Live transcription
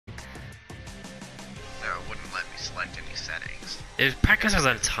these settings. It practice was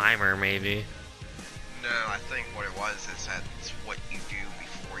on a timer, maybe. No, I think what it was is that's what you do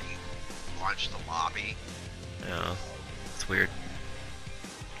before you launch the lobby. Oh, it's weird.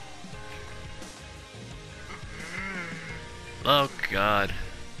 Oh god.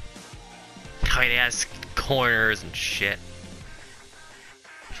 Tight ass corners and shit.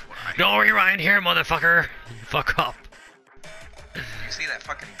 No rewind here, motherfucker! Fuck up. You see that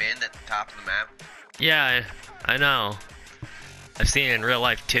fucking bend at the top of the map? Yeah, I know. I've seen it in real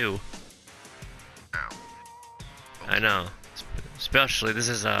life too. Ow. I know. Especially, this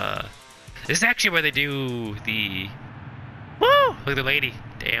is actually where they do the... Woo! Look at the lady.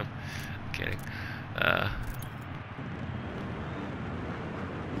 Damn. I'm kidding.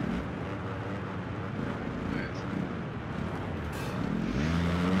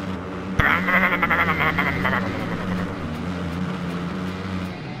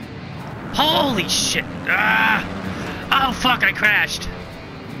 Holy shit! Ah! Oh fuck! I crashed.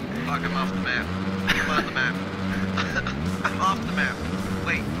 Fuck! I'm off the map. I'm on the map. I'm off the map.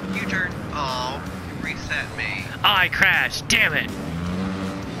 Wait, you turned. Oh, you reset me. Oh, I crashed. Damn it!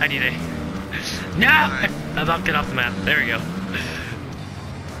 I need a. No! I'm about to get off the map. There we go.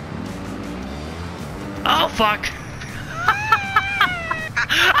 Oh fuck!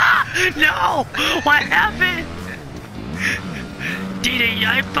 No! What happened? DD,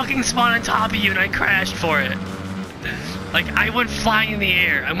 I fucking spawned on top of you and I crashed for it. Like, I went flying in the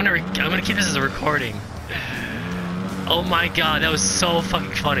air. I'm gonna keep this as a recording. Oh my god, that was so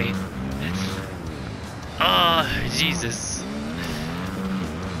fucking funny. Oh, Jesus.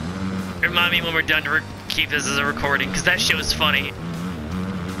 Remind me when we're done to keep this as a recording, because that shit was funny.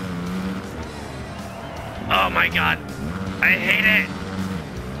 Oh my god. I hate it.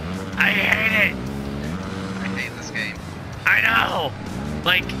 I hate it. I hate this game. I know!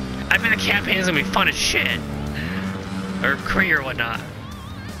 Like, I bet the campaign is gonna be fun as shit. Or career or whatnot.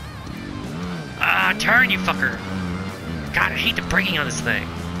 Ah, turn, you fucker! God, I hate the braking on this thing.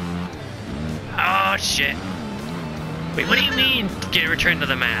 Oh, shit. Wait, what do you mean, get returned to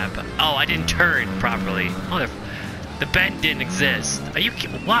the map? Oh, I didn't turn properly. Oh, the bend didn't exist. Are you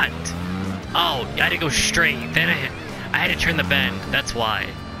kidding? What? Oh, I had to go straight. Then I had to turn the bend. That's why.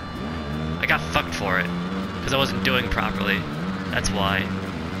 I got fucked for it. Because I wasn't doing properly. That's why.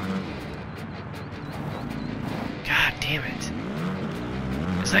 God damn it.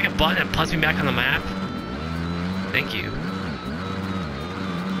 Is there like a button that puts me back on the map? Thank you.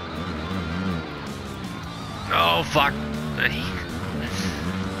 Oh fuck.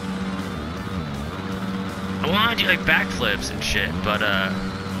 I want to do like backflips and shit, but I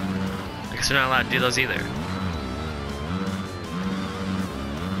guess we're not allowed to do those either.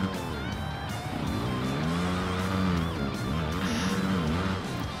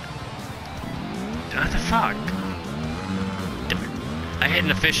 What the fuck? I hit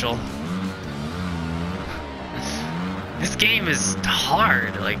an official. This game is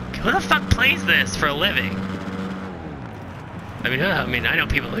hard. Like, who the fuck plays this for a living? I mean, I know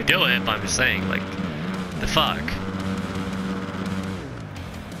people who do it, but I'm just saying, like, the fuck.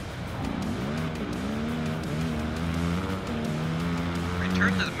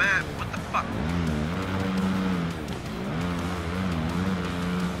 Return to the map. What the fuck?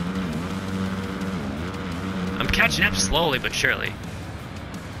 I'm catching up slowly but surely.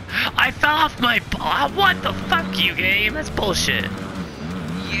 I fell off my what the fuck, you game? That's bullshit.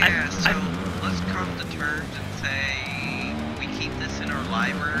 Yeah, let's come to terms and say we keep this in our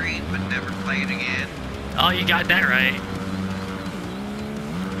library but never play it again. Oh, you got that right.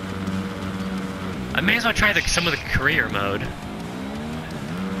 I may as well try some of the career mode.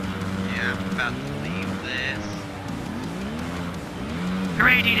 Yeah, I'm about to leave this.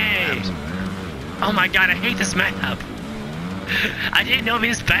 Rainy day! Oh my god, I hate this map. I didn't know it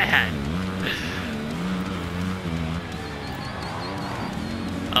was bad.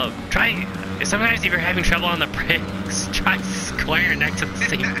 Oh, try. Sometimes if you're having trouble on the brakes, try square and X at the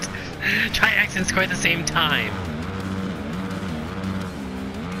same. Try X and square at the same time.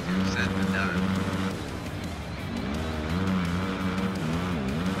 Easier said than done.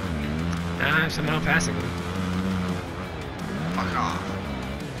 I'm somehow passing me. Fuck off.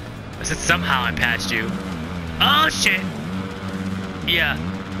 I said somehow I passed you. Oh shit! Yeah.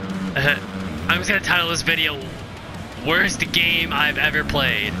 I'm just gonna title this video Worst Game I've Ever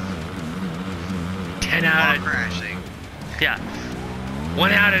Played. 10 out of... crashing. Yeah.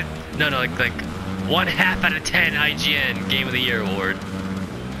 1 out of... No, like 1/2 out of 10 IGN Game of the Year award.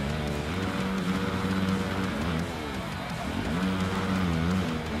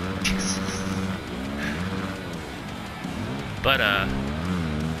 But,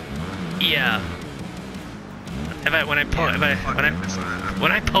 yeah.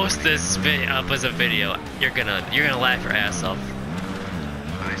 when I post this up as a video, you're gonna laugh your ass off.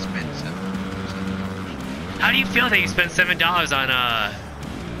 I spent $7. How do you feel that you spent $7 on a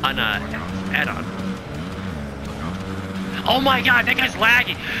add-on? Oh my god, that guy's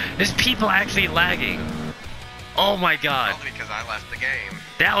lagging. There's people actually lagging. Oh my god. Only because I left the game.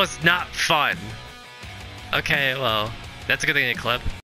 That was not fun. Okay, well, that's a good thing to clip.